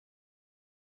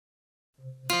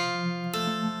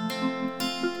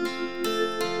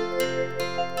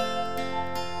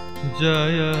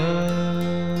Jaya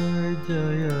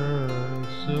Jaya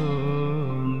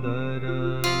Sundara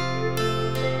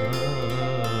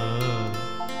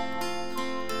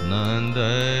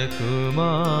Nanda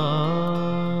Kumara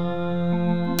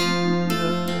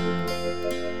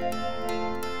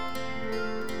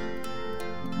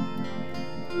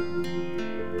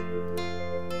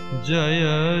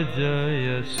Jaya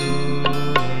Jaya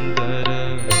Sundara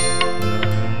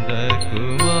Nanda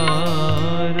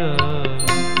Kumara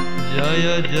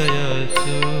Jaya Jaya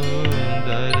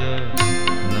Sundara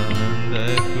Nanda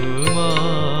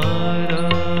Kumara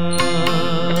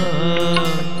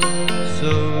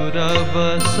Saurabha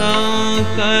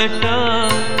Sankata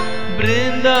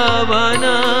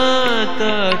Vrndavana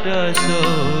Tata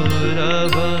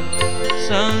Saurabha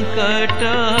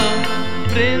Sankata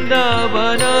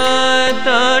Vrndavana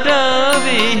Tata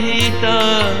Vihita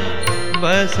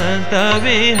Vasanta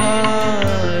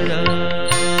Vihara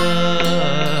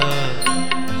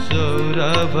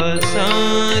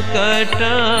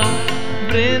Sankata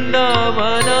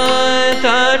Vrndavana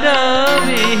Tada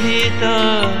Vihita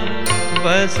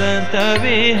Vasanta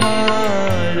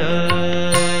Vihara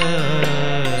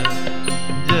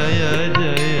Jaya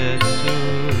Jaya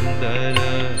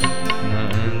Sundara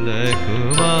Nanda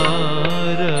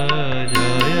Kumara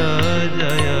Jaya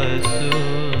Jaya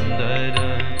Sundara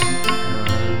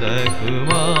Nanda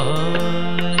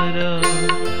Kumara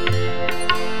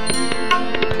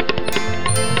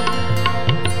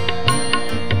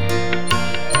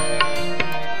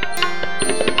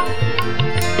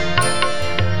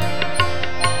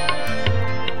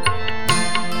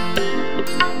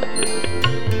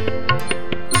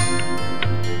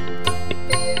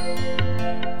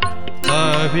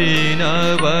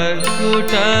Abhinava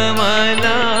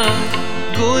Kutamala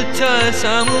Gucha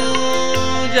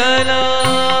Samujala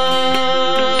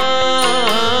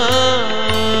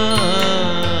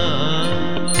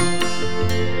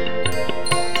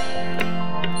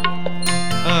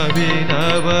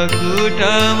Abhinava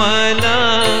Kutamala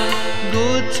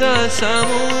Gucha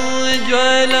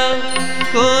Samujala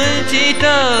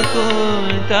Kunchita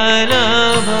Kuntala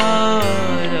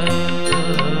Bhara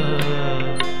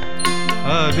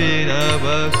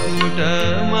Abhinava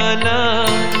Kutamala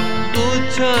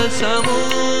Gucha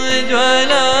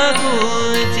Samujala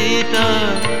Kunchita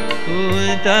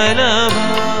Kuntala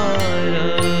Bhara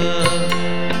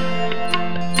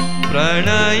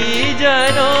Pranayi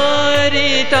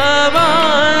Janorita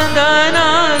Vandana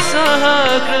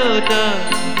Sahakruta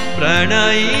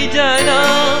Pranayi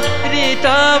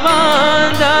Janorita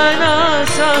Vandana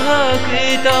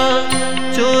Sahakrita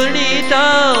Churnita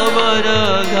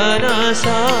Varaghana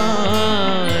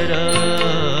Sara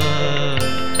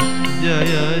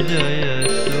Jaya Jaya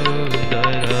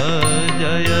Sundara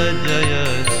Jaya Jaya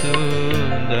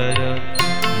Sundara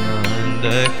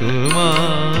Nanda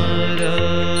Kumara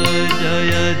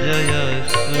Jaya Jaya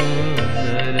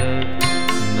Sundara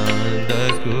Nanda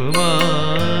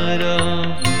Kumara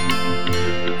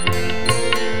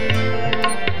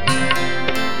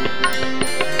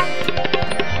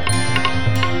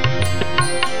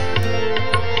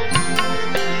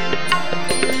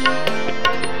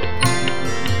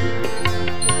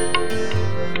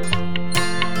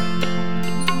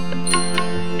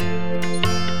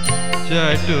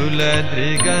Chatula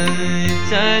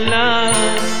Driganchala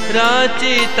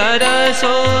Rachi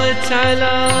Taraso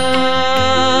Chala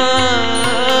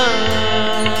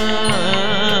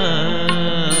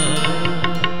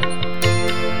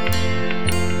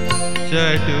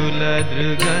Chatula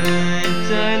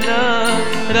Driganchala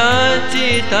Rachi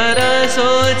Taraso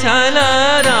Chala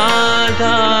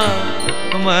Radha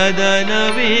Madana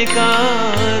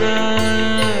Vikara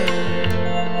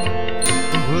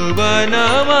Bhuvana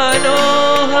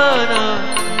Manohana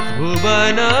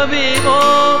Bhuvana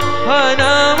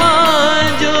Vimohana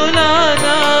Manjula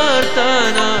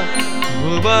Nartana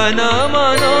Bhuvana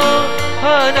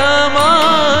Manohana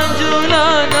Manjula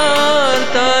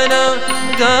Nartana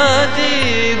Gati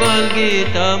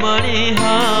Valgita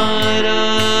Manihara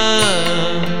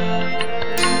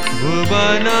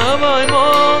Bhuvana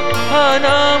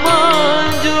Manohana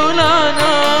Manjula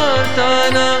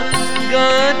Nartana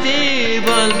Gati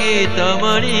Valgita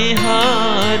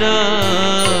Manihara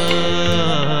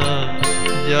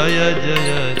Jaya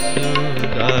Jaya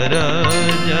Sundara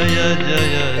Jaya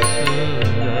Jaya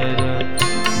Sundara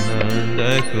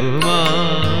Nanda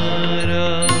Kumara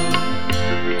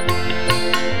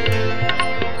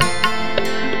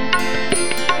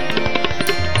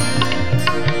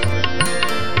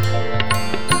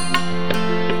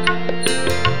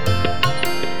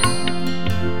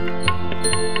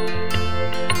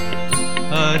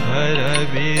Adhara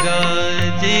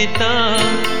Virajita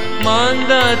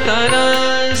mandatara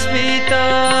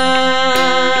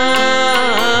smita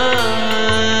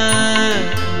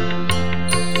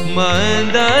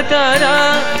mandatara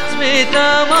smita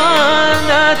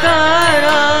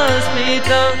mandatara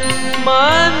smita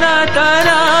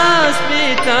mandatara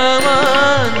smita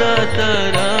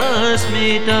mandatara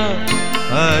smita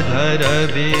adhara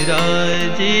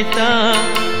virajita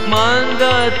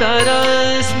mandatara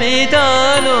smita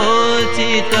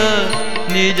lochita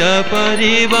nija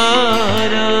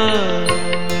parivara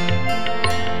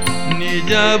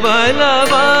nija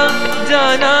balava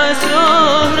jana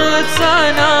suhrit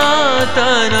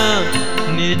sanatana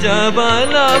nija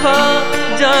balava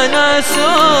jana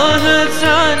suhrit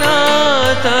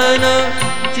sanatana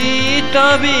chita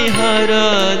vihara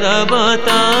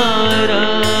avatara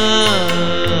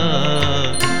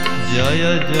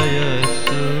jaya jaya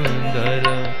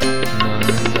Sundara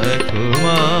Nanda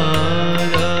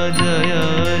Kumara jaya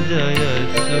jaya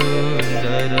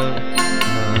Sundara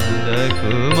Nanda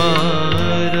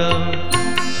Kumara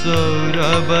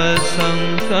Saurabha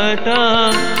Sankata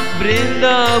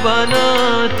Vrndavana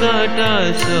Tata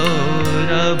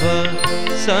Saurabha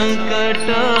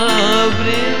Sankata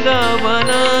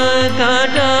Vrndavana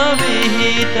Tata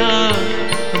Vihita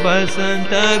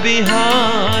Basanta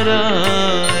Vihara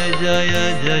Jaya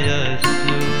Jaya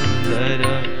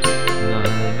Sundara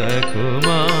Nanda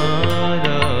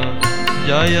Kumara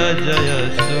Jaya Jaya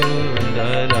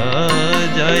Sundara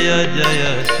Jaya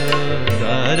Jaya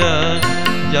Sundara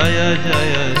Jaya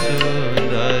Jaya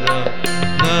Sundara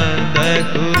Nanda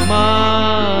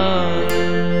Kumara